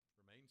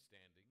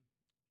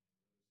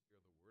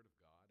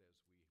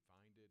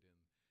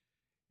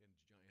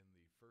in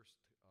the first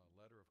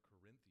letter of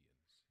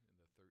Corinthians in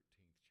the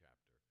 13th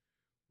chapter.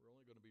 We're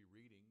only going to be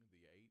reading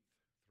the 8th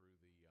through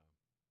the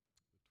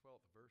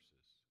 12th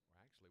verses. Or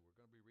actually, we're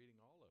going to be reading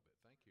all of it.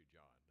 Thank you,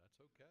 John. That's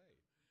okay.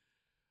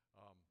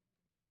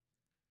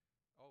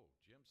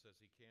 Jim says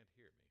he can't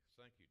hear me.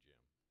 Thank you, Jim.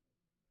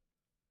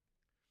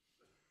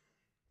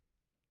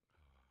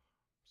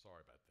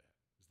 Sorry about that.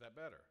 Is that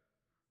better?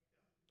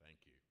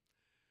 Thank you.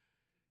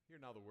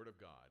 Hear now the word of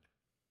God.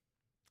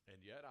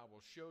 And yet I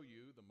will show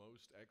you the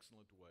most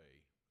excellent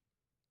way.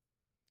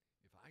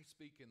 If I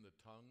speak in the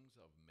tongues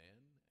of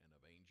men and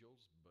of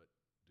angels, but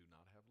do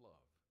not have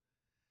love,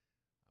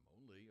 I'm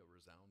only a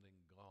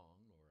resounding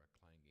gong or a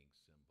clanging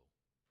cymbal.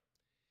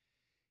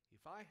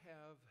 If I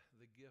have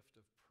the gift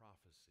of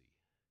prophecy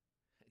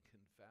and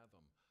can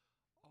fathom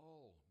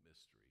all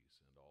mysteries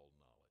and all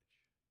knowledge,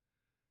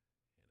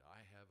 and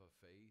I have a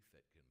faith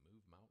that can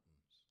move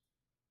mountains,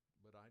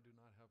 but I do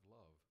not have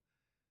love,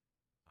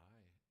 I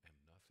am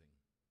nothing.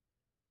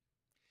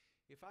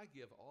 If I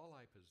give all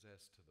I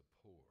possess to the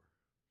poor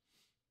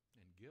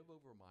and give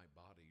over my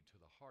body to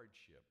the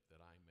hardship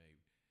that I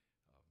may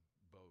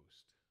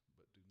boast,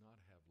 but do not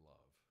have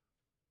love,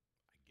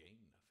 I gain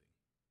nothing.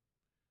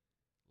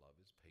 Love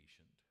is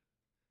patient.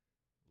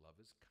 Love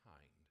is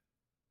kind.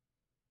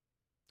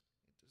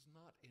 It does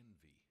not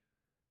envy.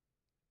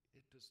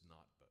 It does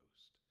not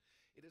boast.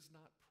 It is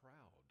not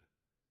proud.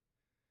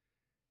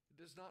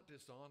 It does not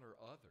dishonor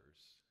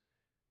others.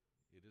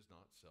 It is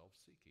not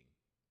self-seeking.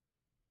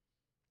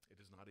 It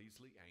is not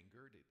easily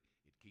angered.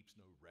 It keeps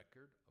no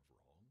record of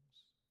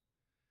wrongs.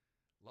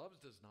 Love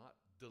does not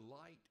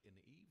delight in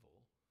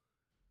evil,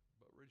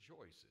 but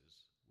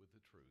rejoices with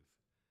the truth.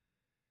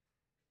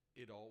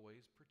 It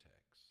always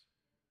protects,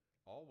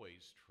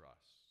 always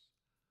trusts,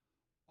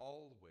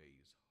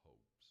 always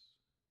hopes,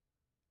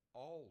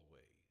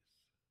 always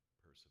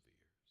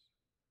perseveres.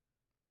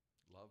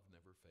 Love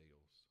never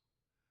fails.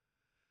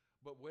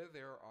 But where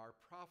there are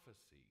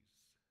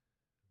prophecies,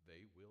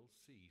 they will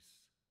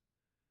cease.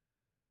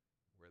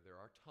 Where there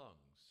are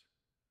tongues,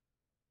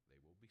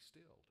 they will be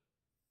stilled.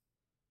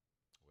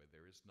 Where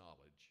there is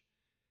knowledge,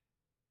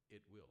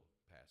 it will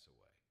pass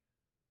away.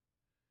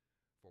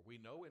 For we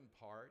know in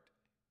part,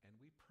 and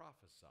we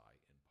prophesy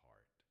in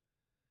part.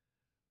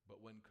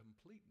 But when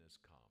completeness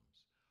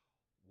comes,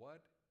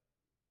 what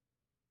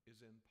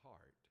is in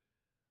part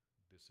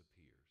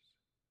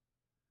disappears.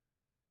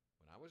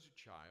 When I was a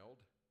child,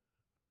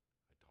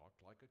 I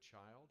talked like a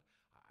child,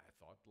 I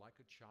thought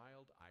like a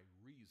child, I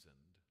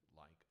reasoned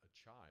like a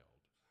child.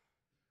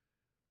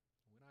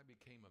 When I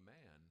became a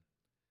man,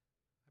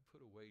 I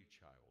put away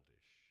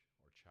childish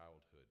or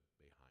childhood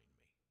behind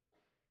me.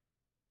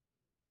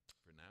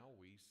 For now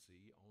we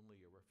see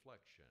only a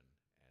reflection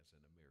as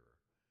in a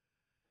mirror.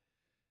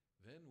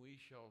 Then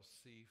we shall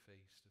see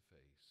face to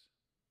face.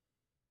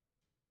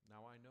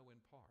 Now I know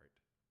in part,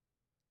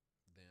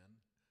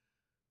 then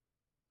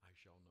I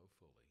shall know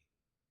fully,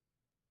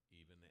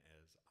 even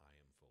as I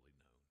am fully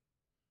known.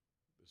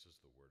 This is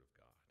the word of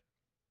God.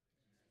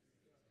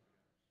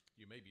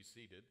 You may be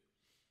seated.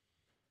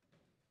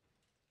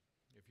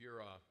 If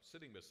you're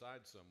sitting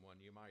beside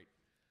someone, you might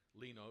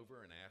lean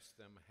over and ask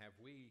them,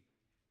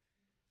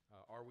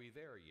 are we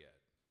there yet?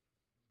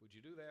 Would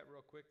you do that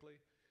real quickly?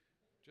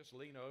 Just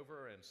lean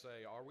over and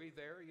say, are we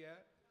there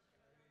yet?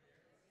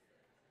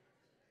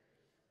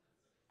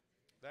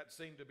 That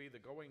seemed to be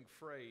the going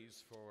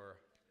phrase for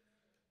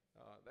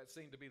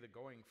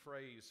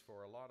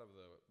a lot of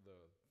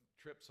the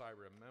trips I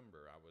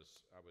remember. I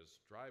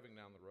was driving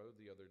down the road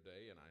the other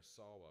day and I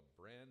saw a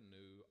brand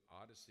new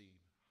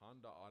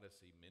Honda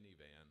Odyssey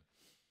minivan,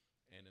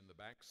 and in the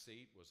back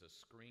seat was a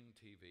screen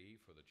TV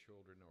for the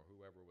children or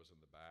whoever was in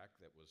the back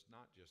that was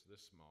not just this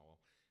small.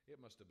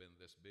 It must have been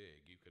this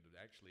big. You could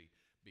actually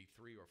be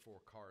 3 or 4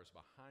 cars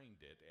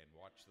behind it and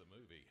watch the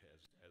movie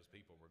as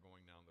people were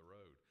going down the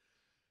road.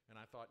 And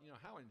I thought,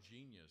 how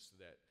ingenious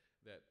that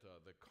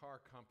the car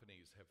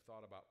companies have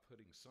thought about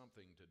putting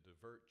something to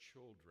divert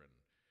children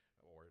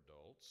or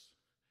adults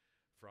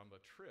from a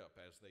trip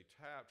as they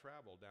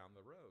travel down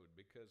the road,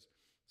 because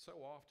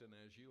so often,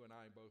 as you and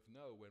I both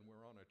know, when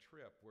we're on a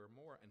trip, we're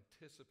more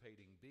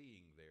anticipating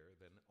being there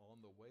than on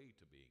the way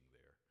to being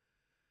there.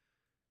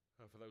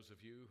 For those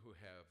of you who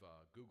have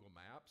Google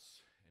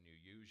Maps and you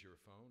use your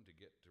phone to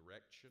get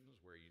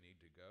directions where you need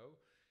to go,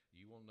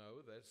 you will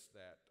know that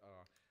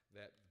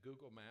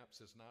Google Maps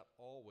is not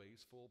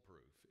always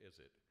foolproof, is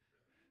it?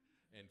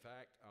 In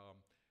fact,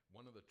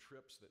 one of the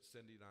trips that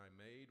Cindy and I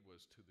made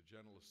was to the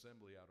General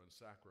Assembly out in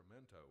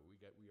Sacramento.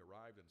 We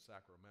arrived in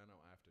Sacramento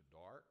after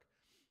dark.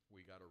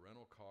 We got a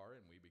rental car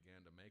and we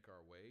began to make our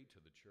way to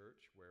the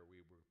church where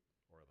we were,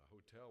 or the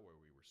hotel where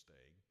we were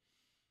staying.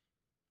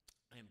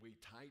 And we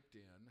typed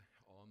in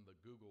on the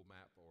Google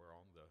Map or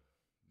on the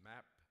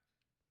map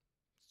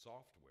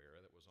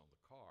software that was on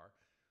the car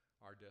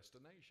our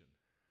destination.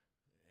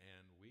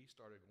 And we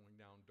started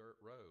going down dirt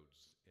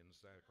roads in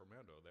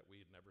Sacramento that we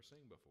had never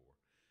seen before.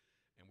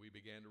 And we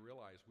began to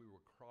realize we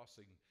were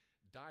crossing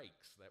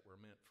dikes that were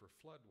meant for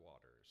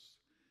floodwaters.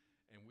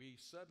 And we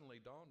suddenly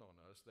dawned on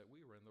us that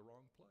we were in the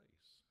wrong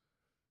place.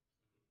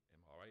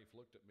 And my wife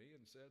looked at me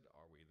and said,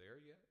 "Are we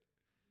there yet?"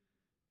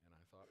 And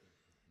I thought,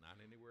 not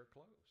anywhere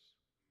close.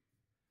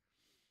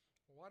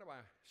 Well, why do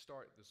I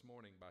start this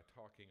morning by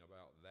talking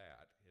about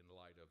that in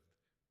light of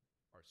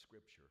our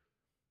scripture?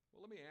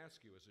 Well, let me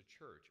ask you as a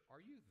church, are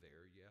you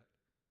there yet?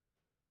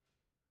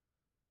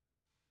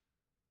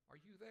 Are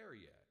you there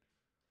yet?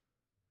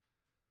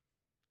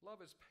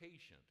 Love is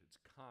patient, it's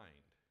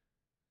kind,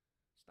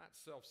 it's not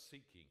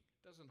self-seeking,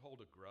 it doesn't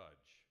hold a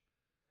grudge.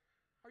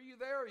 Are you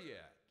there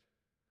yet?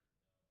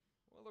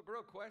 Well, the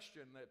real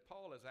question that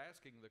Paul is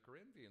asking the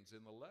Corinthians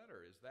in the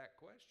letter is that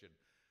question.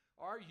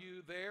 Are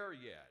you there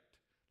yet?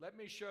 Let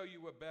me show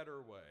you a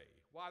better way.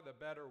 Why the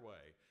better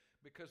way?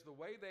 Because the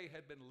way they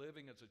had been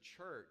living as a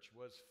church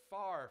was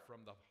far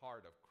from the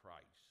heart of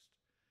Christ.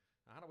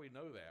 Now, how do we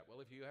know that?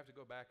 Well, if you have to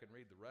go back and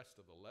read the rest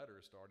of the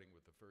letter, starting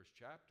with the first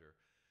chapter,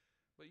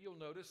 but you'll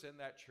notice in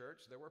that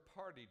church there were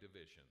party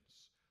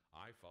divisions.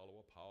 I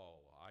follow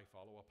Paul, I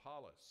follow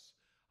Apollos,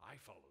 I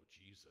follow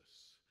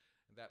Jesus.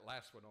 And that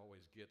last one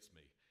always gets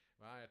me.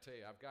 Well, I tell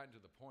you, I've gotten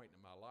to the point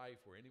in my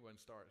life where anyone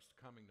starts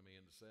coming to me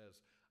and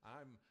says,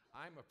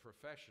 I'm a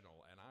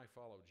professional and I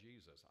follow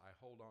Jesus. I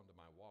hold on to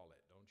my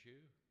wallet, don't you?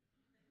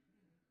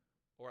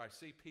 Or I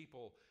see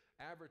people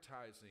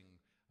advertising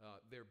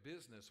their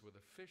business with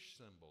a fish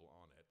symbol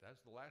on it.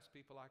 That's the last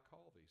people I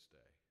call these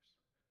days.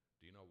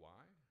 Do you know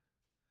why?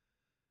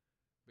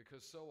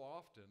 Because so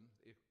often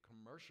it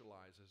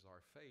commercializes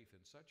our faith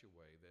in such a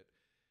way that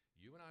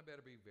you and I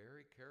better be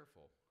very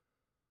careful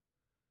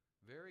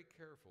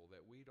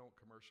that we don't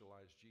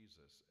commercialize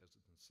Jesus as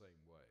in the same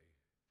way.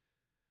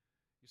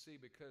 You see,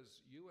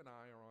 because you and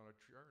I are on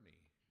a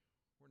journey,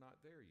 we're not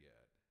there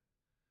yet.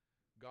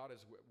 God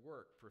is at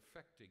work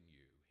perfecting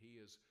you. He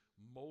is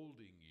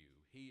molding you.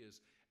 He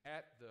is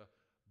at the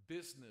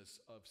business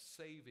of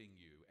saving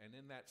you. And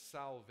in that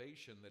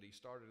salvation that he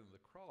started in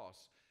the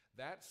cross,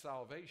 that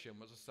salvation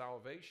was a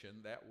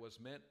salvation that was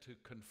meant to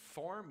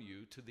conform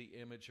you to the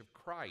image of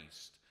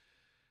Christ.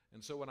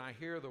 And so when I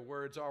hear the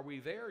words, "Are we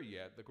there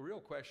yet?" the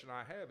real question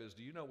I have is,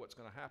 do you know what's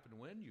going to happen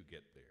when you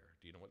get there?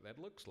 Do you know what that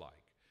looks like?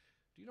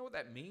 Do you know what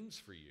that means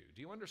for you?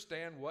 Do you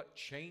understand what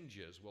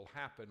changes will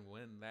happen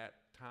when that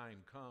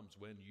time comes,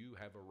 when you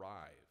have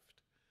arrived?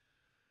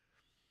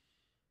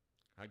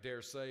 I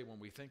dare say when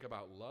we think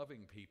about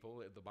loving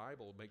people, the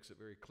Bible makes it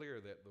very clear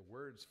that the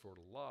words for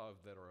love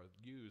that are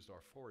used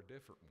are 4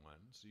 different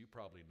ones. You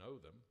probably know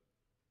them.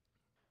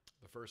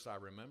 The first I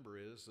remember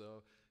is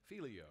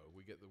phileo.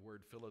 We get the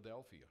word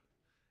Philadelphia.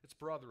 It's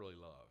brotherly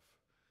love.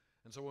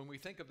 And so when we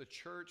think of the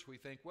church, we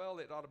think, well,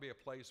 it ought to be a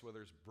place where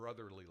there's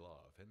brotherly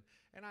love.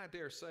 And I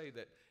dare say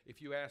that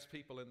if you ask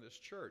people in this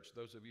church,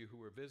 those of you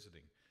who are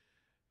visiting,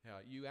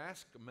 you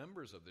ask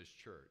members of this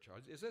church,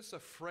 is this a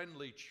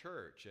friendly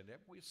church? And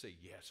we say,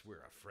 yes,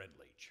 we're a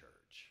friendly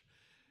church.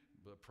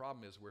 But the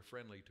problem is we're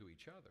friendly to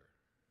each other.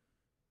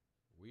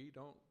 We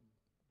don't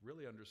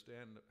really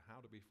understand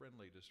how to be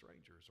friendly to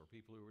strangers or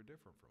people who are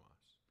different from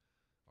us.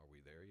 Are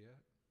we there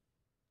yet?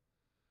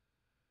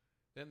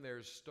 Then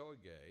there's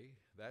storge.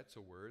 That's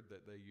a word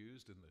that they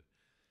used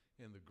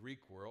in the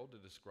Greek world to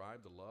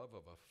describe the love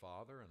of a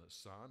father and a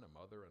son, a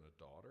mother and a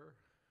daughter,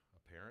 a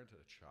parent and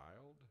a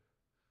child.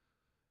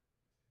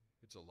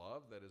 It's a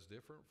love that is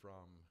different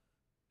from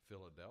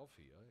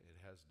Philadelphia. It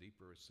has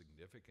deeper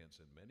significance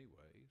in many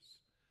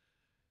ways.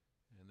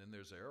 And then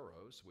there's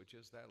eros, which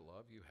is that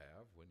love you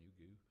have when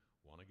you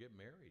want to get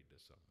married to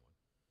someone.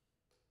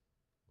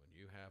 When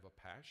you have a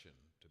passion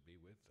to be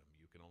with them,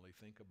 you can only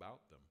think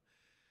about them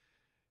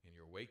in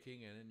your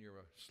waking and in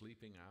your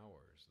sleeping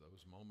hours,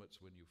 those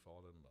moments when you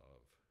fall in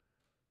love.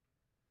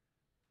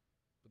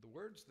 But the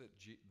words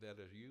that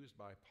are used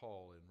by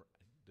Paul in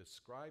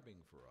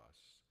describing for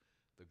us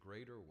the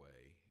greater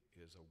way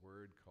is a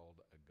word called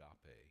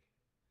agape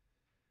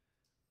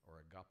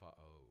or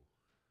agapao.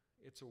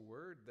 It's a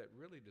word that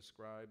really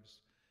describes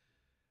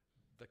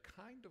the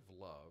kind of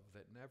love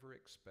that never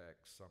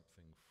expects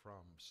something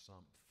from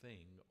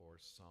something or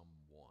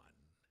someone.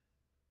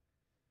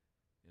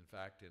 In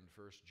fact, in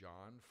 1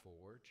 John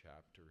 4,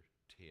 chapter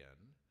 10,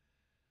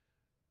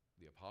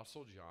 the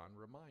Apostle John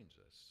reminds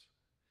us,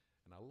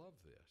 and I love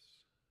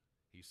this.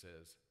 He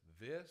says,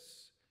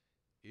 "This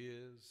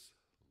is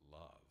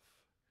love."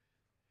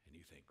 And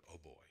you think, oh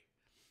boy,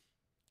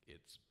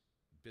 it's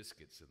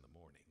biscuits in the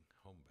morning,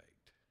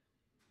 home-baked.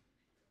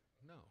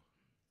 No.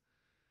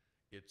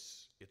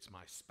 It's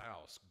my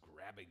spouse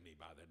grabbing me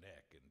by the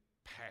neck and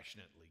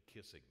passionately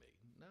kissing me.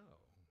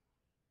 No.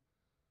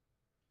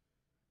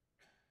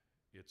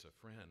 It's a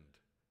friend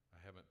I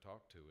haven't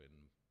talked to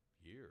in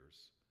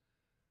years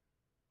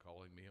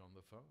calling me on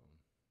the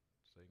phone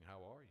saying,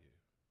 "How are you?"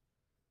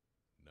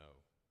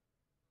 No.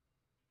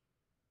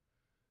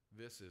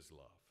 This is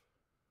love.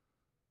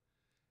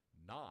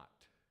 Not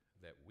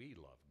that we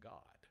love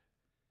God,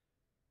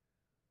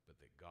 but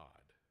that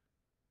God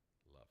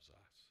loves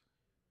us.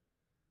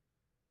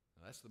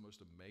 Now, that's the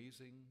most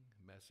amazing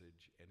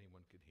message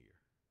anyone could hear.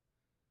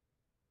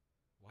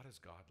 Why does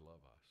God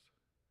love us?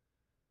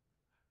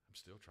 I'm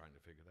still trying to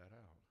figure that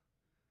out.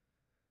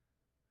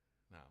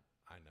 Now,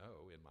 I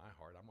know in my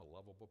heart I'm a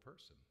lovable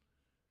person.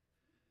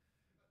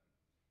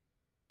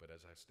 But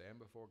as I stand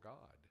before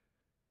God,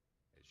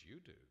 as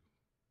you do,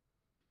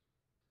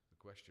 the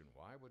question,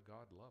 why would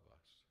God love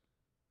us?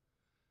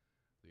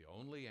 The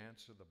only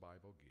answer the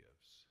Bible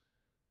gives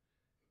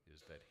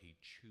is that he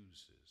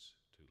chooses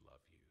to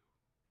love you.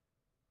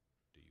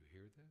 Do you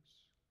hear this?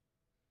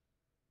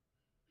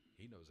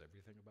 He knows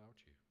everything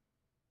about you,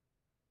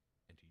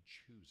 and he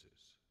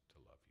chooses to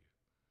love you.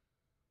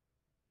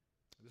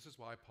 This is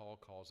why Paul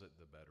calls it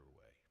the better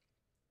way.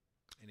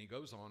 And he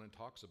goes on and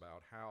talks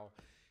about how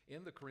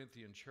in the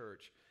Corinthian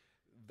church,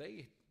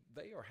 they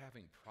are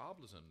having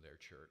problems in their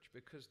church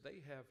because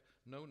they have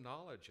no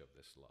knowledge of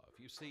this love.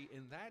 You see,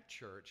 in that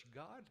church,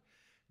 God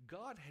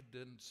had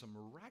done some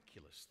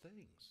miraculous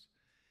things.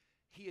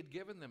 He had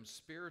given them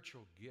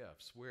spiritual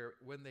gifts where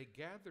when they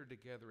gathered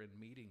together in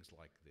meetings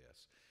like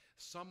this,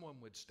 someone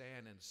would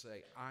stand and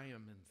say, I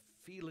am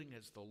feeling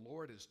as the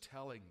Lord is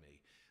telling me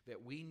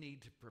that we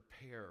need to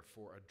prepare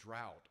for a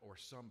drought or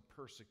some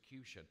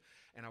persecution.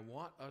 And I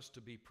want us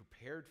to be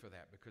prepared for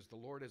that because the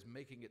Lord is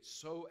making it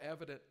so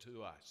evident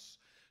to us,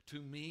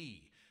 to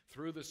me,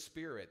 through the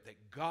Spirit,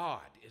 that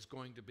God is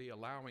going to be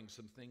allowing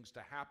some things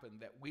to happen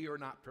that we are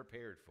not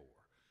prepared for.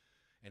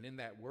 And in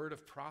that word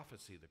of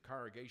prophecy, the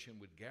congregation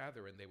would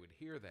gather and they would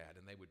hear that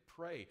and they would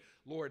pray,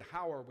 Lord,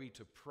 how are we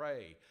to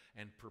pray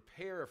and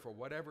prepare for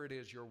whatever it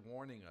is you're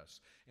warning us?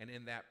 And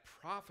in that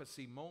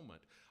prophecy moment,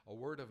 a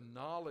word of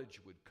knowledge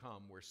would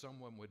come where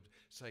someone would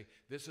say,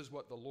 this is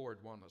what the Lord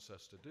wants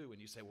us to do.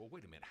 And you say, well,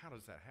 wait a minute, how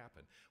does that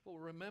happen? Well,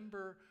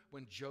 remember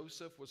when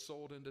Joseph was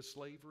sold into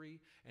slavery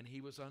and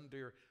he was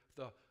under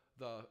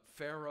the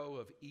Pharaoh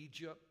of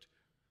Egypt?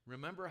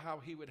 Remember how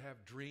he would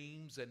have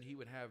dreams and he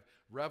would have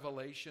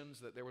revelations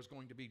that there was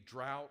going to be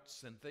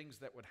droughts and things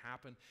that would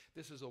happen?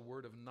 This is a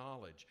word of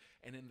knowledge.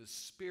 And in the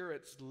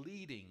Spirit's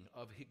leading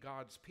of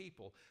God's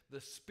people, the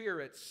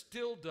Spirit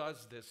still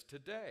does this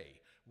today.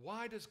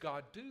 Why does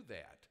God do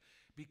that?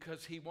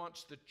 Because he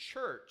wants the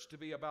church to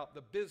be about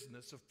the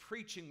business of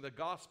preaching the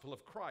gospel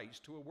of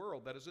Christ to a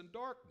world that is in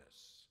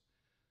darkness.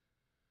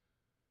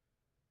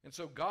 And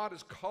so God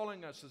is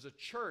calling us as a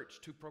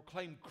church to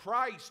proclaim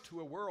Christ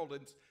to a world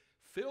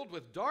filled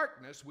with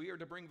darkness. We are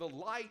to bring the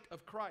light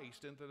of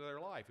Christ into their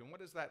life. And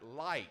what is that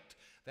light?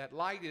 That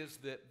light is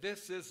that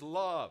this is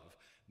love.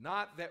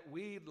 Not that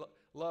we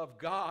love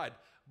God,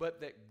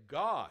 but that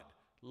God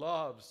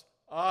loves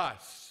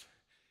us.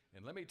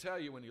 And let me tell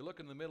you, when you look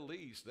in the Middle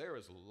East, there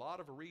is a lot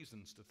of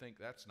reasons to think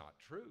that's not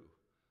true.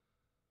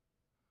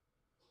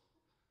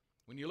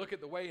 When you look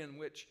at the way in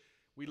which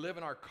we live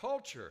in our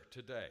culture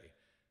today,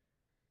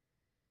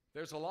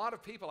 there's a lot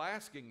of people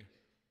asking,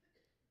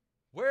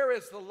 where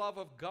is the love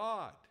of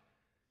God?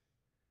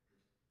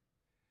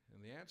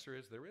 And the answer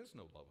is there is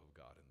no love of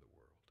God in the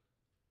world.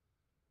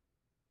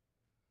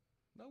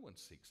 No one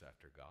seeks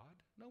after God.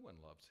 No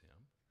one loves him.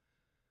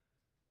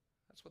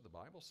 That's what the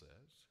Bible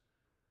says.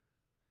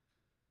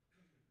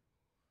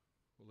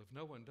 Well, if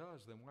no one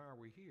does, then why are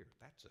we here?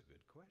 That's a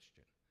good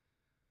question.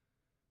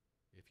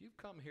 If you've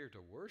come here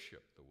to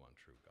worship the one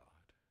true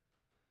God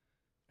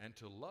and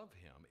to love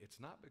him, it's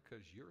not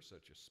because you're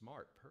such a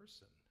smart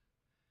person.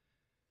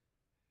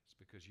 It's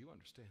because you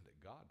understand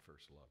that God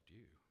first loved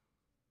you,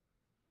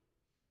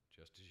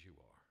 just as you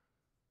are.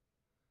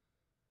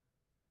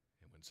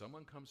 And when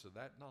someone comes to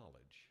that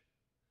knowledge,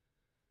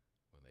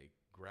 when they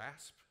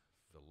grasp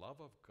the love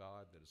of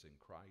God that is in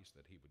Christ,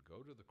 that he would go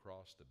to the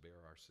cross to bear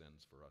our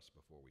sins for us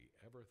before we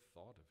ever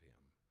thought of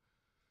him,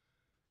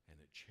 and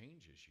it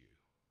changes you,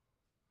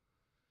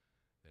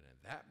 then in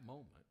that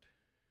moment,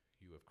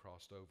 you have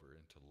crossed over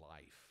into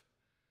life,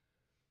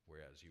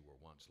 whereas you were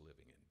once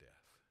living in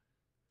death.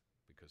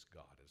 Because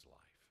God is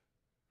life.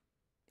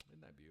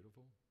 Isn't that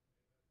beautiful?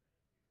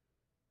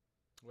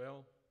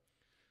 Well,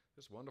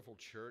 this wonderful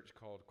church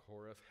called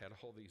Corinth had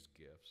all these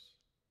gifts.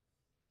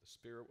 The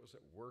Spirit was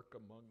at work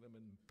among them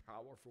in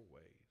powerful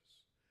ways.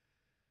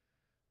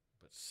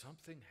 But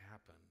something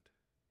happened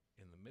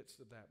in the midst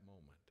of that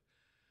moment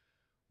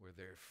where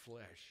their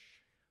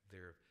flesh,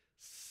 their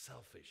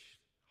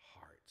selfish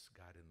hearts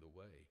got in the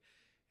way,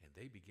 and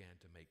they began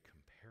to make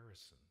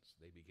comparisons.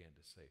 They began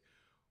to say,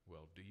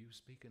 well, do you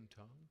speak in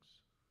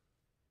tongues?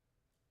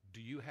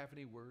 Do you have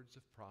any words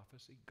of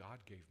prophecy? God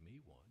gave me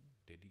one.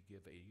 Did he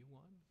give you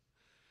one?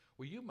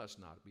 Well, you must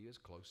not be as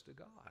close to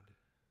God.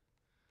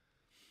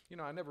 You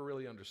know, I never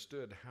really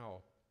understood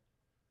how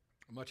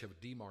much of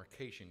a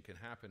demarcation can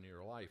happen in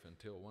your life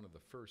until one of the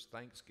first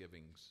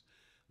Thanksgivings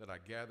that I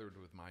gathered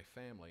with my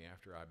family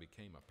after I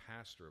became a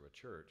pastor of a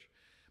church.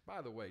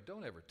 By the way,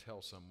 don't ever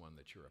tell someone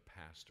that you're a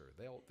pastor.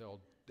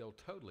 They'll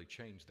totally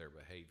change their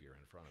behavior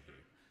in front of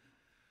you.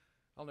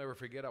 I'll never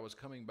forget, I was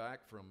coming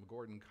back from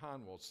Gordon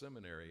Conwell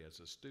Seminary as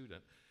a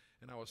student,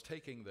 and I was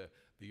taking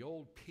the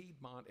old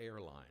Piedmont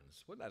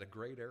Airlines. Wasn't that a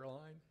great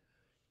airline?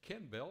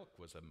 Ken Belk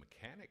was a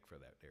mechanic for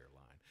that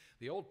airline.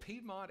 The old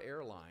Piedmont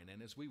Airline,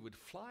 and as we would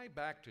fly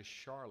back to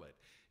Charlotte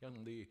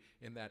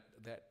in that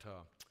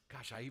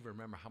gosh, I even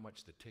remember how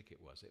much the ticket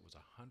was. It was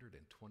 $120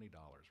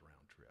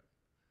 round trip.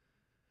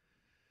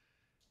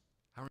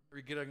 I remember We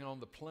were getting on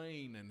the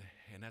plane,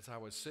 and as I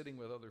was sitting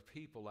with other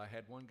people, I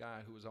had one guy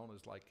who was on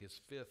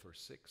his fifth or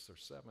sixth or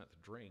seventh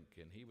drink,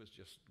 and he was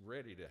just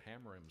ready to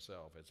hammer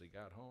himself as he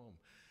got home.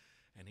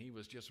 And he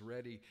was just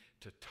ready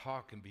to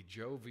talk and be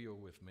jovial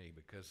with me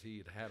because he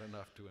had had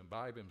enough to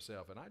imbibe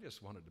himself, and I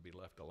just wanted to be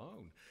left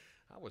alone.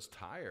 I was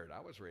tired.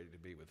 I was ready to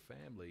be with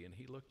family, and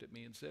he looked at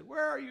me and said,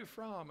 "Where are you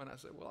from?" And I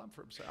said, "Well, I'm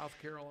from South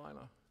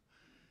Carolina."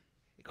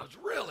 He goes,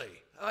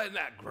 "Really? Isn't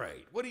that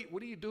great? What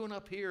are you doing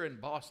up here in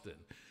Boston?"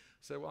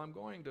 I said, "Well, I'm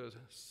going to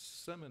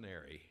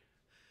seminary."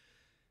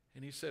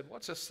 And he said,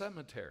 "What's a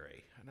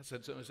cemetery?" And I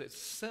said,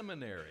 "It's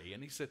seminary."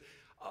 And he said,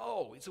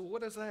 "Oh," he said,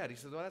 "What is that?" He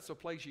said, "Well, that's a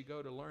place you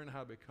go to learn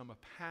how to become a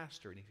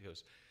pastor." And he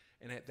goes,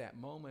 and at that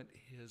moment,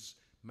 his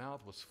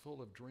mouth was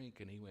full of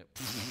drink, and he went,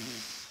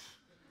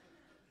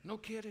 no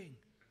kidding.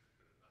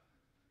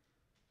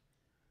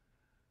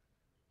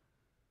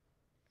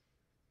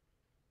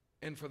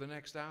 And for the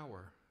next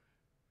hour,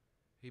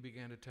 he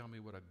began to tell me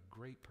what a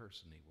great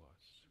person he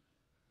was,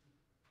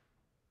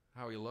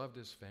 how he loved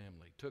his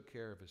family, took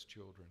care of his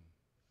children,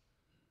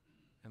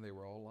 and they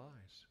were all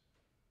lies.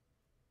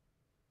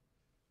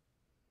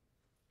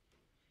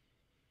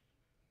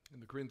 In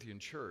the Corinthian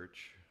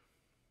church,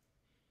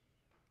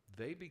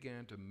 they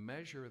began to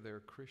measure their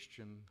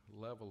Christian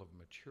level of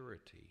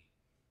maturity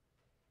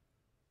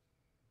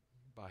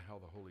by how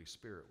the Holy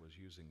Spirit was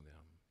using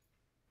them.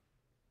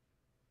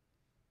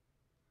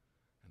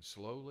 And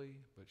slowly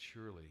but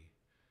surely,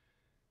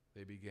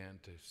 they began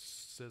to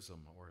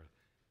schism or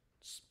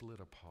split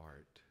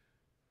apart.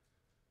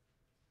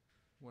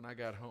 When I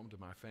got home to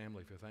my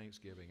family for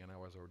Thanksgiving and I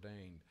was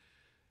ordained,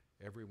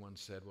 everyone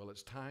said, "Well,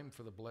 it's time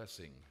for the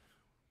blessing.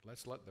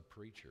 Let's let the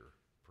preacher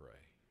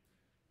pray."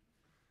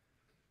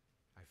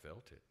 I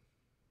felt it.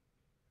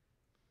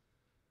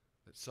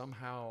 That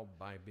somehow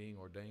by being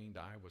ordained,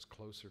 I was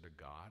closer to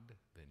God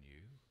than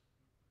you.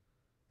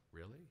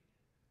 Really?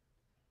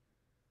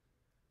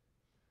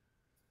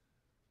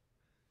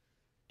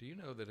 Do you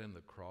know that in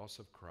the cross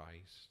of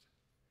Christ,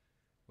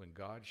 when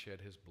God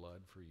shed his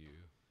blood for you,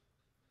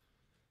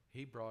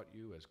 he brought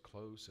you as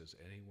close as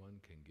anyone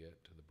can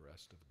get to the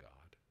breast of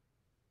God,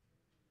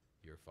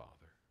 your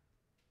Father?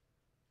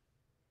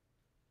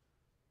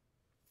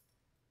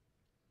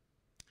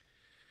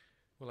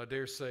 Well, I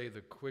dare say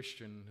the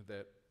question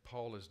that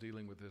Paul is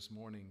dealing with this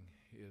morning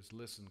is,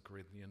 listen,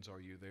 Corinthians, are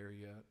you there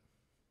yet?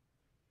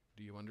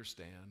 Do you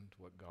understand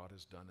what God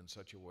has done in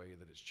such a way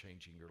that it's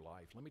changing your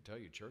life? Let me tell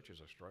you, churches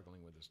are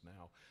struggling with this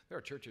now. There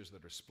are churches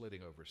that are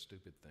splitting over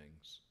stupid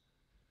things,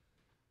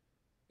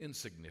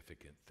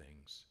 insignificant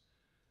things,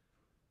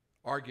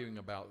 arguing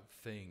about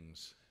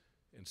things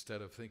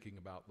instead of thinking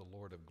about the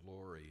Lord of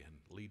glory and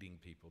leading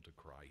people to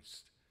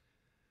Christ.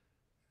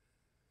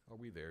 Are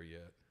we there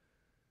yet?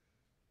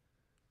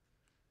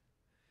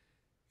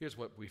 Here's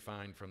what we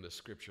find from the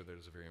scripture that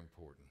is very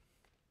important.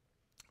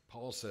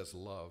 Paul says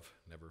love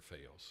never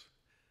fails.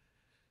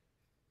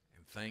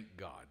 And thank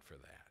God for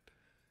that.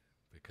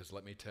 Because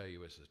let me tell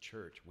you, as a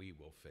church, we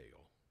will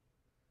fail.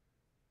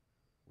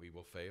 We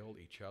will fail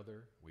each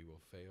other. We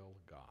will fail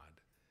God.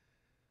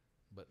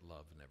 But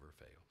love never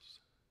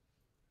fails.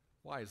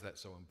 Why is that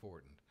so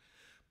important?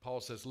 Paul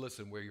says,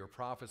 listen, where your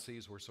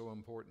prophecies were so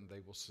important,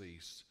 they will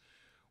cease.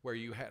 Where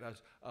you had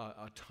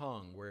a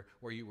tongue,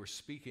 where you were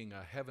speaking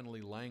a heavenly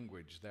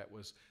language that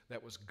was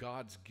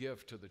God's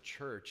gift to the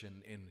church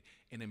and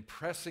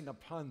impressing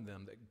upon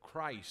them that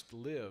Christ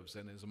lives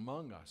and is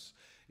among us,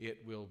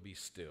 it will be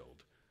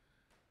stilled.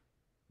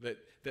 That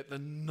the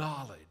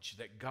knowledge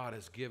that God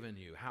has given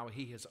you, how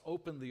he has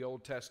opened the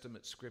Old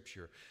Testament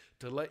scripture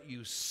to let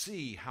you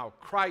see how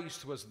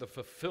Christ was the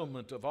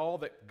fulfillment of all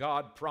that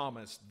God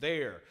promised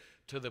there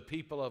to the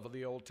people of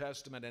the Old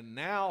Testament, and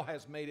now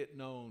has made it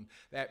known.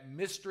 That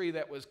mystery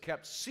that was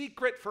kept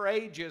secret for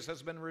ages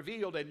has been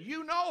revealed, and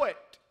you know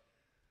it.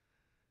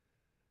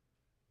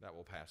 That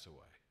will pass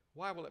away.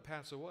 Why will it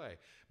pass away?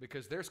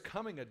 Because there's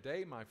coming a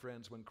day, my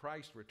friends, when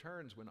Christ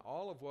returns, when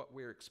all of what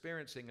we're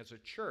experiencing as a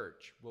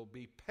church will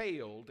be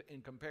paled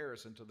in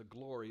comparison to the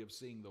glory of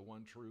seeing the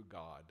one true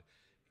God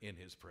in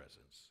his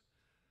presence.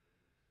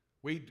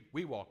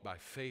 We walk by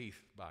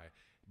faith,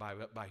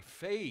 by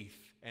faith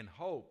and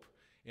hope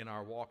in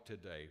our walk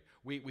today.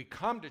 We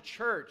come to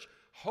church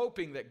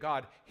hoping that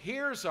God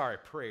hears our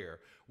prayer.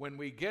 When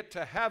we get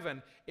to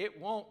heaven, it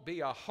won't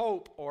be a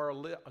hope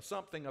or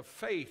something of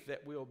faith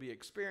that we'll be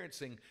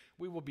experiencing.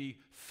 We will be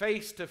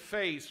face to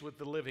face with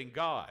the living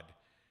God.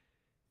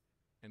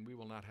 And we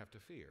will not have to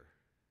fear,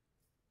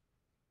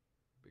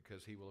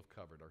 because he will have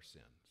covered our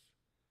sins,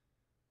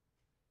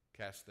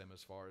 cast them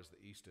as far as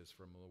the east is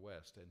from the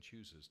west, and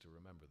chooses to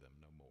remember them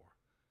no more.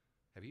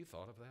 Have you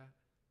thought of that?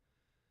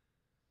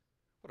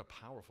 What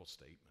a powerful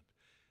statement.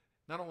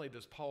 Not only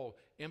does Paul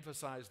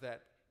emphasize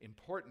that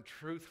important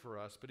truth for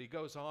us, but he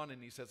goes on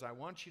and he says, I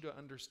want you to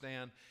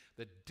understand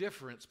the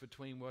difference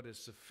between what is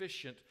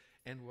sufficient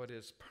and what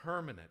is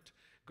permanent.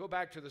 Go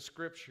back to the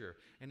scripture,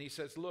 and he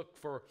says, look,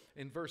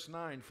 in verse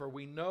 9, for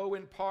we know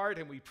in part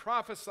and we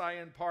prophesy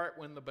in part.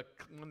 When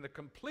the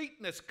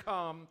completeness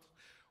comes,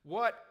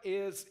 what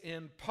is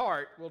in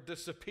part will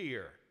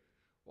disappear.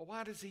 Well,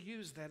 why does he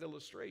use that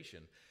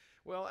illustration?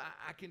 Well,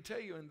 I can tell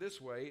you in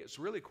this way, it's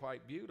really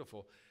quite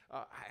beautiful.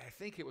 I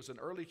think it was an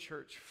early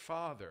church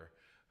father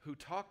who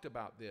talked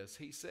about this.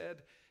 He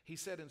said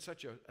in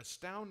such an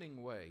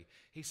astounding way,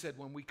 he said,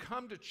 when we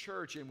come to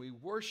church and we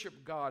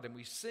worship God and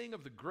we sing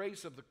of the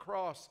grace of the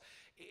cross,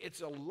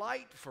 it's a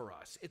light for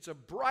us. It's a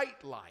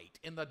bright light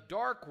in the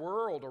dark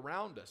world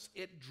around us.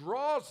 It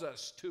draws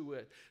us to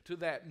it, to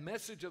that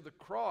message of the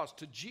cross,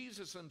 to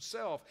Jesus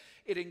himself.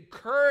 It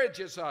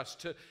encourages us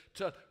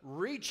to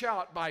reach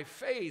out by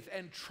faith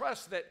and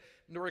trust that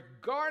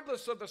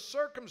regardless of the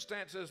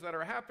circumstances that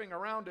are happening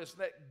around us,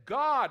 that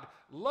God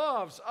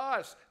loves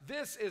us.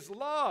 This is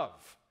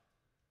love.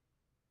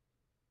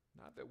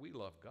 Not that we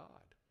love God.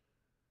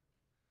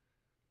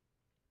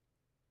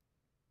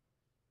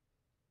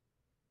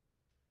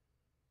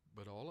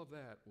 But all of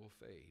that will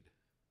fade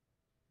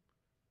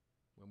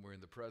when we're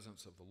in the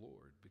presence of the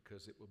Lord,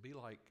 because it will be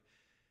like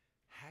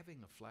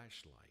having a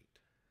flashlight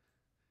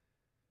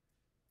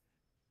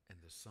and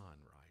the sun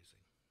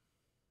rising.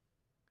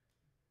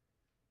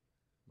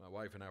 My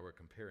wife and I were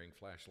comparing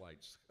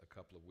flashlights a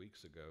couple of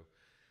weeks ago.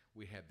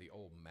 We had the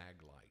old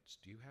mag lights.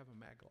 Do you have a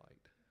mag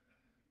light?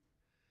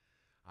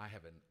 I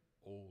have an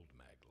old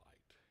mag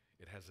light.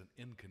 It has an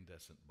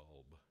incandescent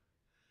bulb.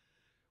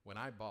 When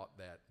I bought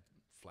that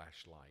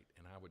flashlight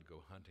and I would go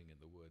hunting in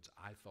the woods,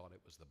 I thought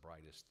it was the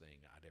brightest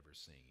thing I'd ever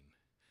seen.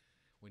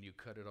 When you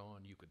cut it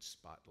on, you could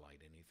spotlight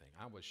anything.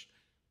 I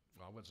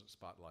wasn't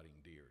spotlighting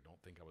deer.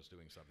 Don't think I was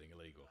doing something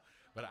illegal.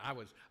 But I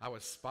was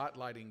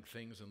spotlighting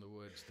things in the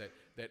woods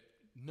that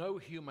no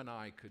human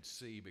eye could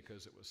see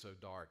because it was so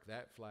dark.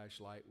 That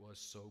flashlight was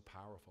so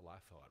powerful. I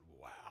thought,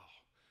 wow,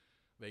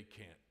 they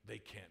can't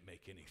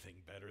make anything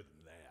better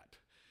than that.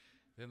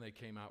 Then they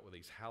came out with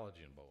these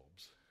halogen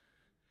bulbs.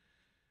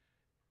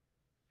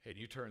 And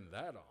you turn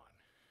that on,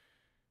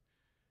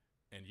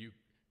 and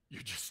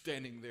you're just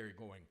standing there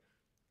going,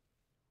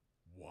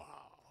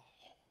 wow,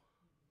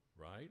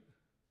 right?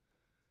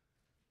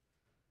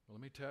 Well,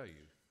 let me tell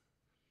you,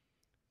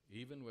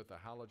 even with a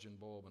halogen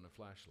bulb and a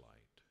flashlight,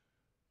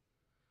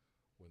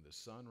 when the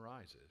sun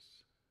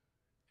rises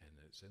and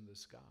it's in the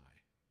sky,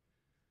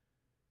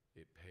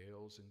 it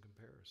pales in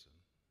comparison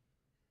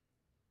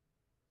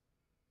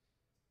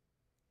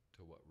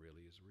to what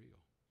really is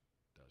real,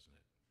 doesn't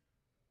it?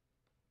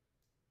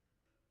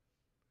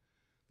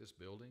 This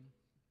building,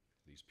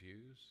 these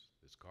pews,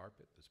 this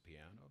carpet, this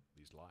piano,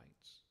 these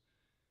lights,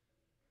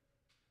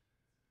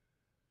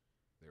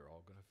 they're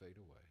all going to fade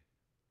away.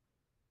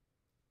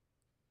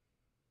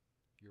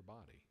 Your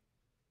body.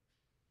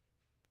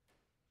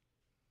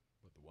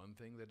 But the one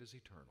thing that is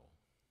eternal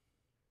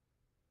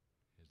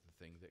is the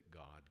thing that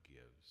God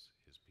gives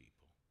his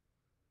people,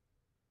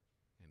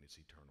 and it's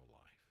eternal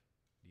life.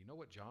 Do you know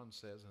what John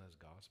says in his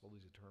gospel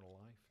is eternal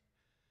life?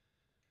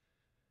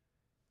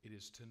 It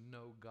is to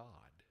know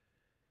God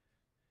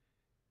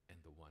and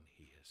the one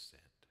he has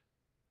sent.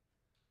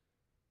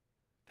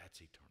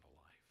 That's eternal life.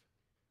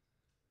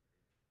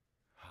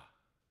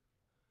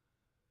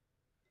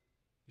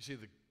 You see,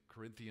 the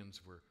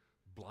Corinthians were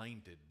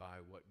blinded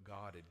by what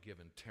God had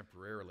given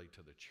temporarily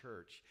to the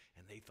church,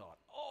 and they thought,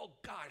 oh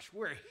gosh,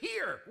 we're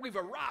here, we've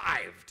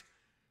arrived.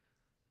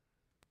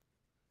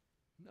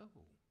 No.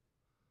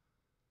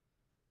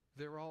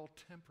 They're all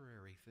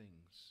temporary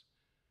things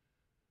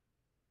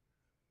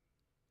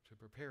to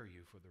prepare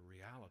you for the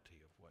reality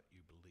of what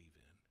you believe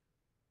in.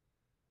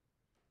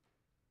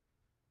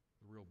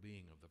 The real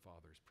being of the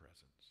Father's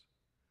presence.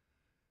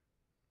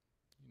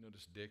 You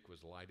notice Dick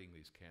was lighting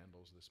these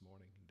candles this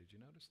morning. Did you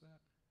notice that?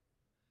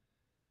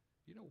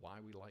 You know why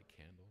we light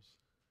candles?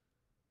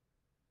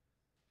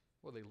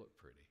 Well, they look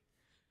pretty.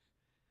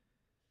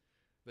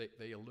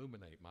 They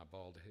illuminate my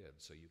bald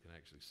head so you can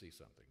actually see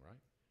something,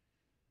 right?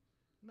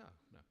 No.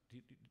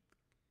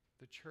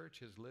 The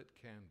church has lit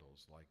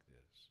candles like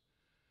this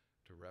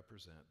to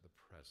represent the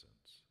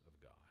presence of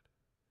God.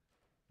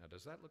 Now,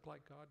 does that look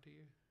like God to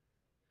you?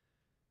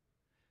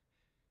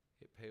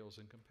 It pales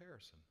in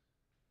comparison.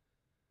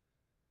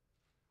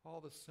 All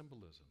the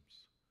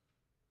symbolisms,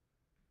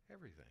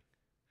 everything.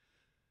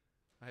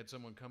 I had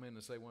someone come in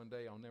and say one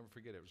day, I'll never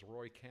forget it, it was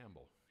Roy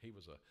Campbell. He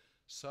was a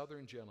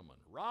Southern gentleman.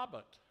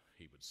 Robert,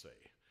 he would say,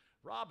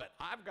 Robert,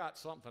 I've got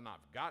something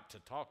I've got to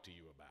talk to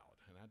you about.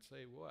 And I'd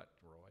say, what,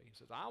 Roy? He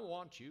says, I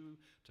want you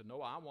to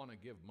know I want to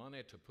give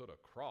money to put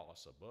a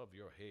cross above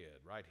your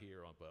head, right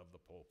here above the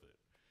pulpit.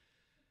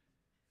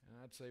 And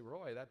I'd say,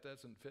 Roy, that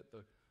doesn't fit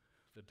the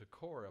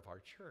decor of our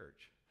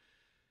church.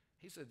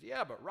 He said,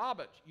 yeah, but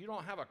Robert, you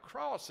don't have a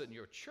cross in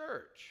your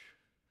church.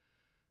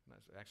 And I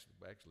said,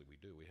 actually we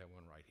do. We have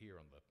one right here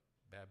on the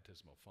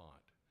baptismal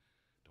font.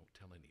 Don't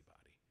tell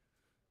anybody.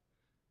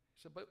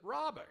 He said, but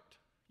Robert,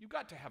 you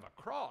got to have a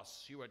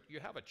cross. You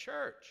have a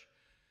church.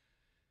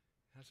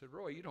 And I said,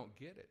 Roy, you don't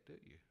get it, do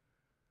you?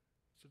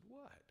 He said,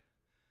 what?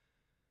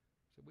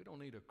 I said, we don't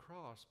need a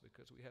cross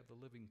because we have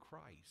the living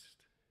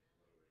Christ.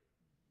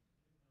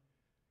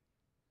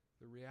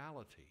 The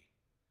reality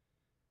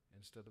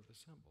instead of the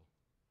symbol.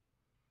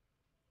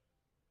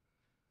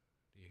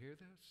 Do you hear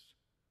this?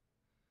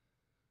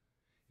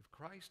 If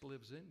Christ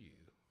lives in you,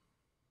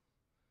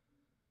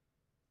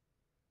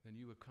 then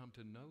you would come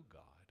to know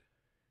God,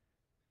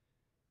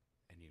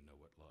 and you know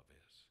what love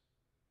is.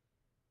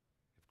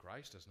 If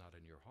Christ is not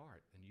in your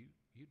heart, then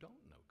you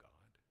don't know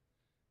God,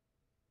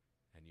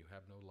 and you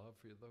have no love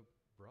for the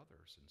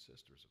brothers and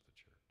sisters of the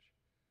church.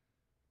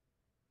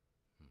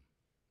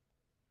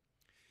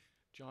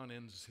 John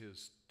ends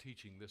his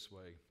teaching this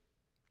way.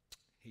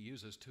 He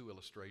uses two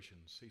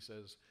illustrations. He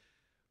says,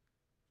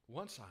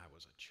 once I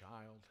was a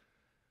child,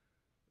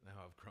 now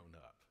I've grown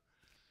up.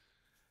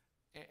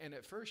 And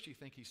at first you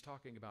think he's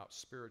talking about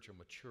spiritual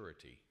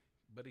maturity,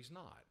 but he's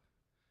not.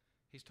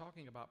 He's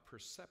talking about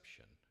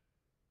perception.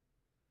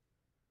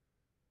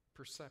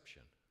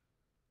 Perception.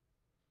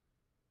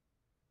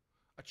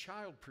 A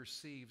child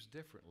perceives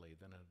differently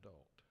than an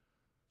adult.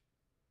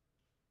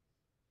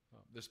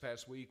 This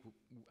past week,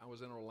 I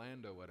was in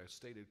Orlando at a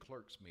stated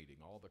clerks meeting.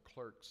 All the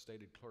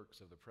stated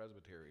clerks of the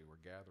presbytery were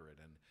gathered,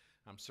 and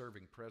I'm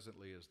serving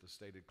presently as the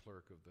stated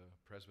clerk of the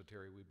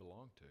presbytery we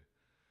belong to.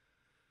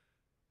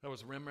 I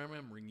was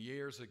remembering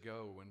years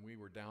ago when we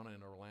were down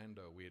in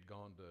Orlando, we had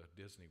gone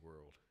to Disney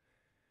World,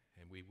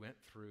 and we went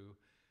through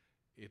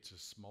It's a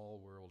Small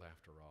World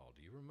After All.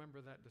 Do you remember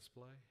that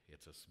display?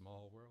 It's a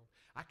Small World.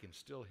 I can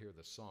still hear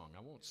the song.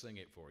 I won't sing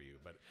it for you,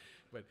 but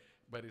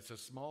it's a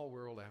small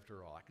world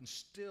after all. I can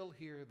still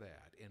hear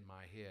that in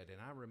my head. And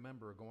I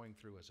remember going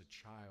through as a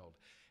child,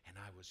 and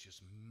I was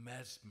just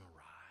mesmerized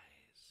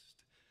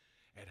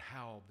at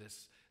how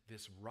this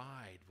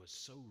ride was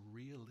so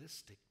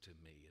realistic to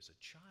me as a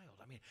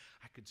child. I mean,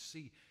 I could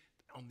see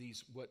on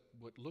these what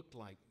looked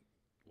like,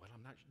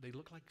 they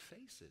looked like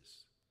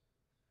faces.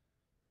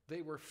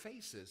 They were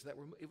faces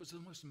it was the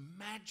most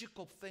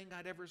magical thing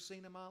I'd ever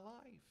seen in my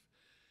life.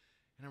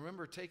 And I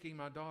remember taking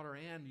my daughter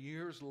Ann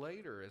years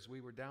later as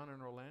we were down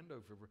in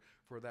Orlando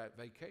for that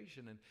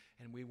vacation,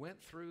 and we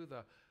went through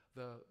the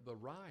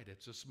ride.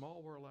 It's a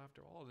small world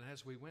after all. And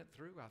as we went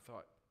through, I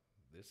thought,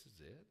 this is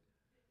it?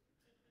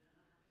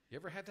 You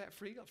ever had that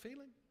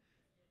feeling?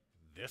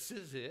 This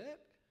is it?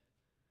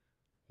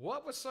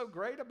 What was so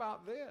great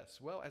about this?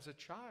 Well, as a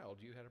child,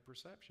 you had a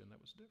perception that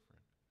was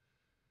different.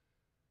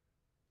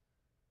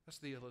 That's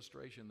the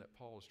illustration that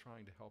Paul is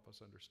trying to help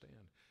us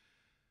understand.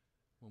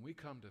 When we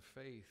come to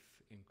faith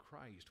in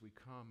Christ, we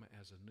come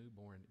as a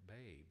newborn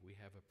babe. We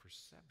have a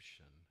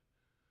perception,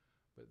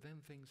 but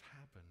then things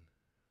happen.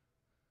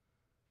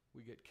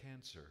 We get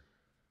cancer.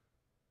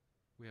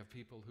 We have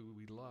people who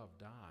we love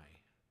die.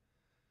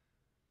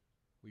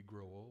 We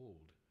grow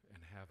old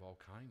and have all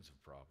kinds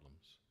of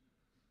problems.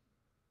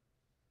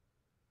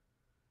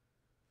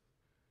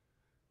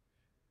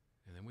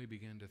 And then we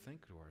begin to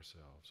think to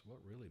ourselves, what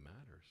really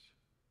matters?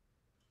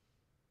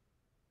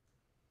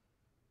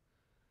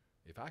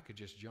 If I could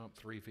just jump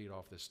 3 feet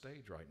off this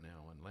stage right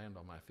now and land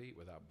on my feet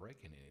without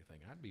breaking anything,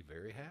 I'd be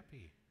very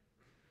happy.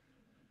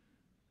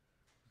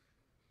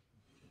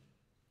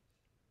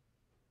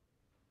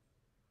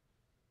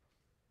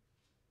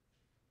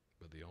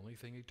 But the only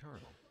thing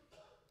eternal,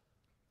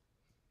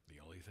 the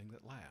only thing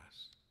that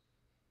lasts,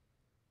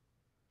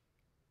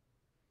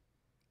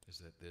 is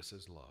that this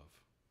is love.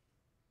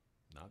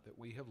 Not that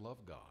we have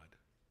loved God,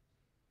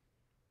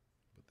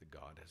 but that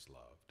God has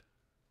loved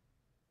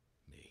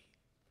me.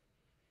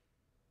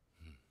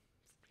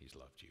 He's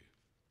loved you.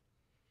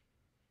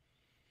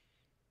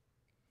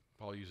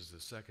 Paul uses the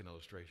second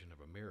illustration of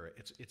a mirror.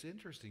 It's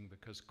interesting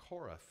because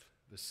Corinth,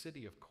 the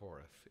city of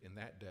Corinth in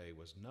that day,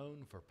 was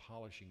known for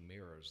polishing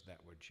mirrors that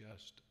were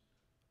just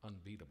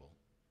unbeatable.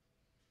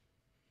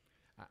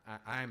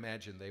 I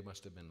imagine they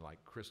must have been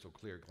like crystal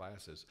clear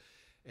glasses.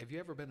 Have you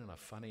ever been in a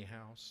funny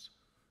house?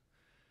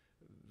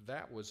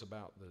 That was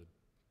about the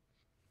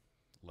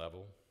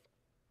level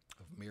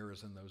of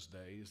mirrors in those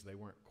days. They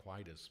weren't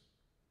quite as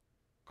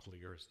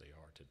clear as they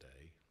are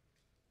today.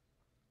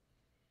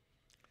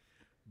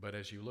 But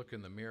as you look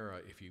in the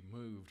mirror, if you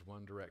moved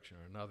one direction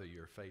or another,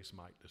 your face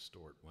might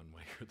distort one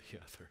way or the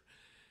other.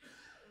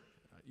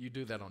 You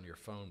do that on your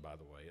phone, by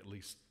the way. At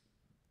least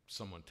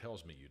someone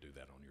tells me you do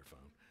that on your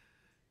phone.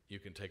 You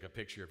can take a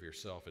picture of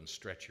yourself and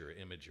stretch your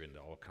image into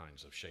all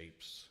kinds of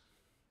shapes,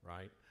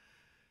 right?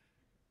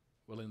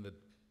 Well, in the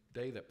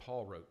day that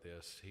Paul wrote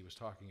this, he was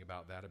talking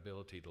about that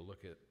ability to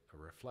look at a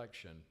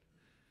reflection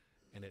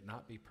and it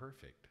not be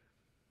perfect.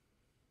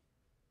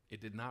 It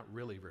did not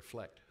really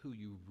reflect who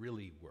you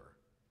really were,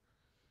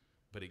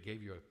 but it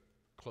gave you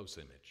a close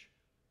image.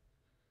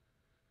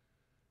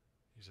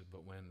 He said,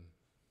 but when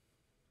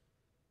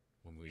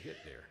we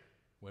get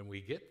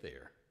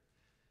there,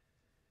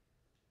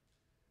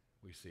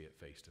 we see it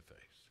face to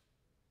face.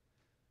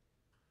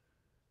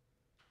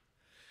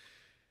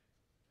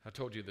 I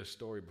told you this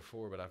story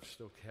before, but I've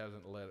still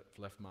hasn't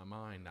left my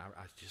mind.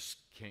 I just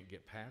can't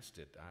get past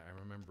it. I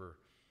remember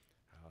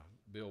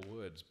Bill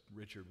Woods,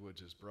 Richard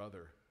Woods'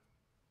 brother,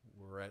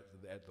 were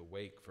at the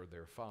wake for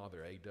their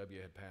father.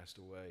 A.W. had passed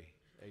away.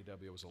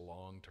 A.W. was a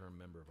long-term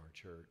member of our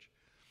church.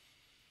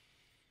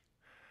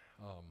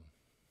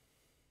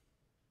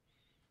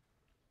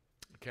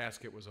 The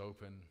casket was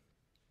open,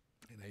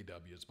 And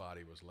A.W.'s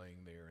body was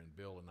laying there, and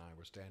Bill and I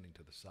were standing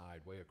to the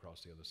side, way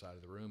across the other side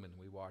of the room, and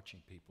we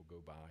watching people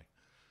go by.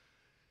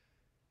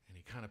 And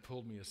he kind of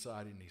pulled me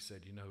aside and he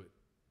said, you know,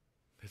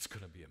 it's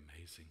going to be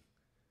amazing.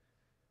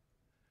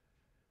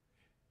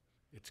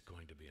 It's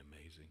going to be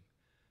amazing.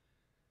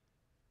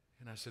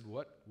 And I said,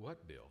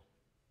 what, Bill?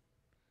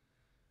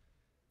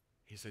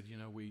 He said, you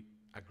know,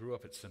 I grew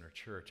up at Center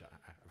Church.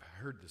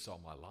 I've heard this all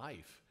my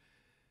life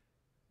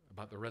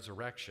about the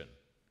resurrection,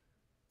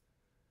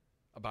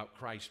 about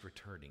Christ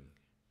returning,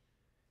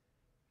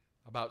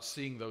 about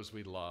seeing those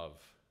we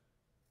love,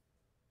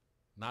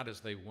 not as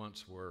they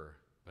once were,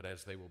 but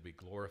as they will be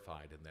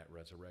glorified in that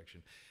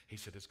resurrection. He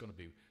said, it's going to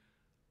be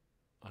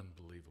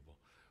unbelievable.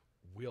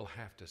 We'll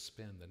have to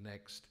spend the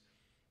next,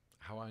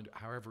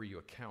 however you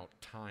account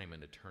time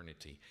and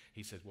eternity,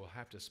 he said, we'll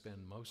have to spend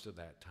most of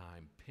that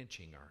time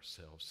pinching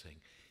ourselves, saying,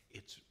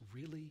 it's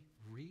really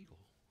real.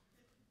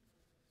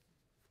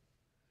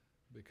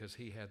 Because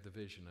he had the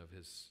vision of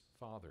his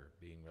Father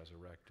being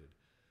resurrected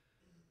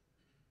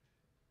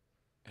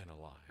and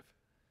alive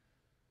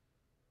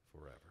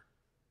forever.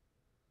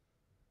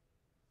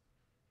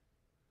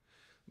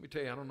 Let me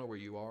tell you, I don't know where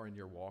you are in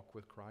your walk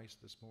with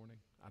Christ this morning.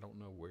 I don't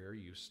know where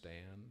you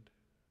stand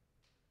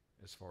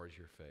as far as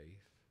your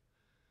faith.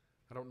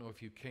 I don't know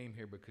if you came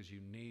here because you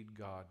need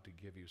God to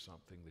give you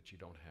something that you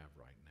don't have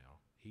right now.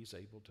 He's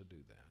able to do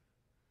that.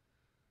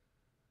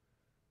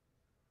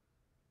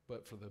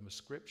 But for the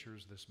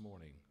scriptures this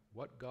morning,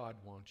 what God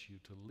wants you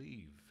to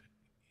leave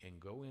and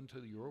go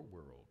into your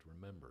world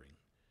remembering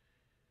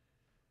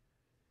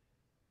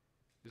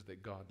is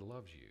that God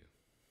loves you.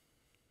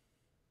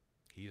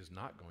 He is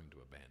not going to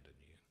abandon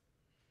you.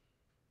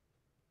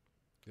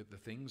 That the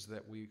things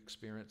that we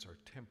experience are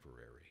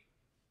temporary.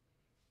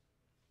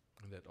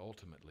 And that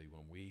ultimately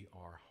when we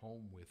are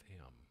home with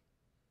Him,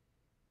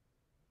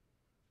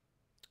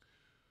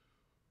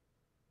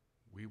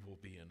 we will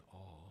be in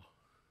awe.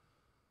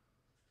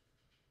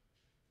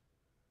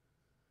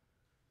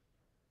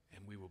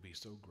 And we will be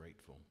so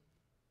grateful.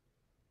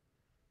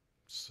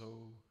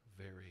 So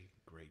very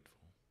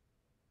grateful.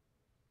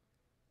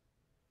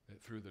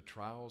 That through the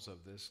trials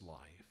of this life,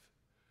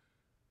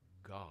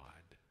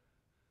 God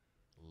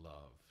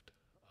loved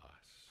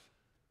us.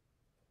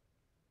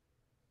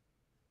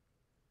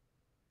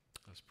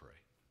 Let's pray.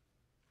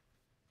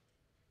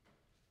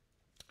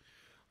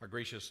 Our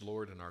gracious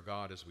Lord and our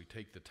God, as we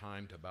take the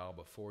time to bow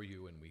before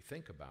you and we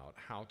think about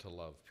how to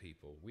love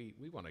people, we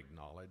want to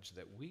acknowledge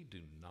that we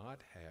do not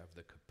have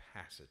the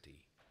capacity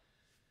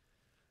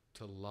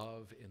to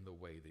love in the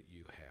way that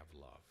you have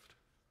loved.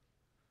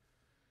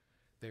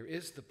 There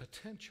is the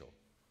potential,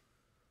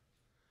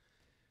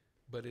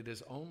 but it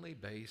is only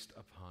based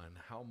upon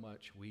how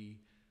much we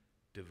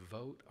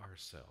devote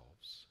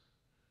ourselves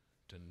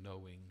to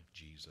knowing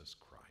Jesus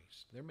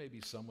Christ. There may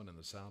be someone in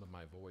the sound of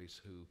my voice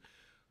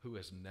who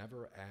has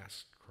never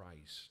asked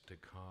Christ to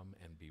come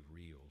and be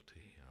real to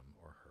him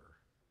or her.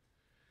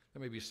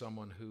 There may be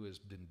someone who has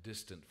been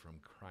distant from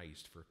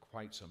Christ for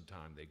quite some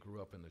time. They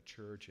grew up in the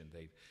church and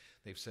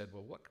they've said,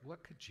 well,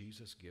 what could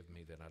Jesus give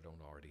me that I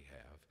don't already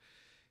have?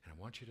 And I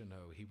want you to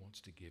know He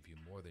wants to give you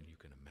more than you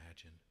can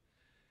imagine.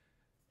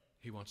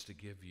 He wants to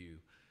give you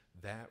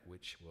that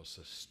which will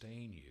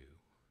sustain you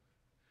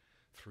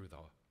through the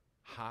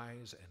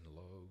highs and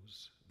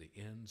lows, the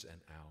ins and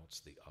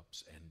outs, the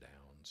ups and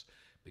downs,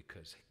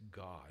 because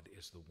God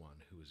is the one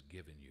who has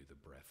given you the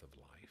breath of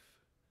life.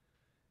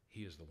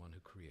 He is the one who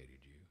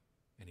created you,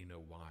 and He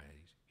knows why.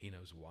 He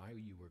knows why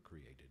you were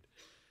created,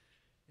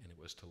 and it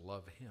was to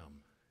love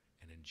Him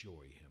and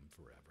enjoy Him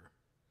forever.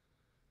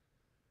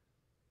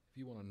 If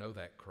you want to know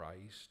that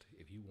Christ,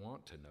 if you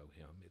want to know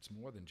Him, it's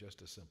more than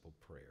just a simple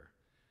prayer.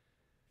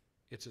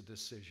 It's a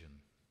decision.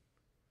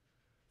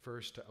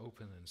 First, to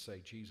open and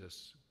say,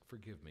 Jesus,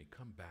 forgive me.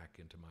 Come back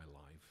into my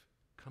life.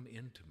 Come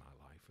into my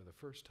life for the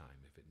first time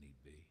if it need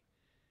be.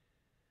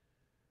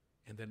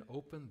 And then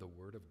open the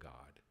Word of God.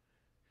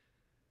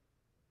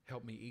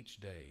 Help me each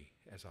day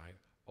as I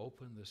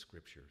open the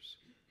Scriptures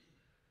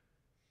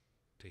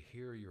to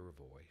hear your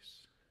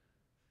voice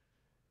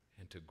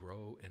and to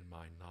grow in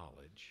my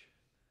knowledge,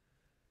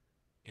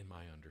 in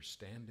my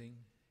understanding,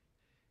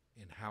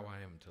 in how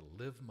I am to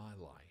live my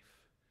life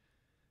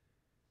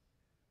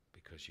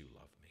because you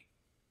love me.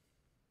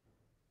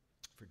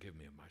 Forgive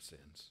me of my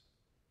sins.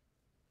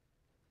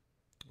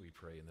 We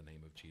pray in the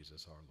name of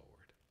Jesus our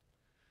Lord.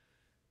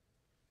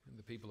 And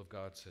the people of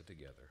God said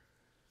together,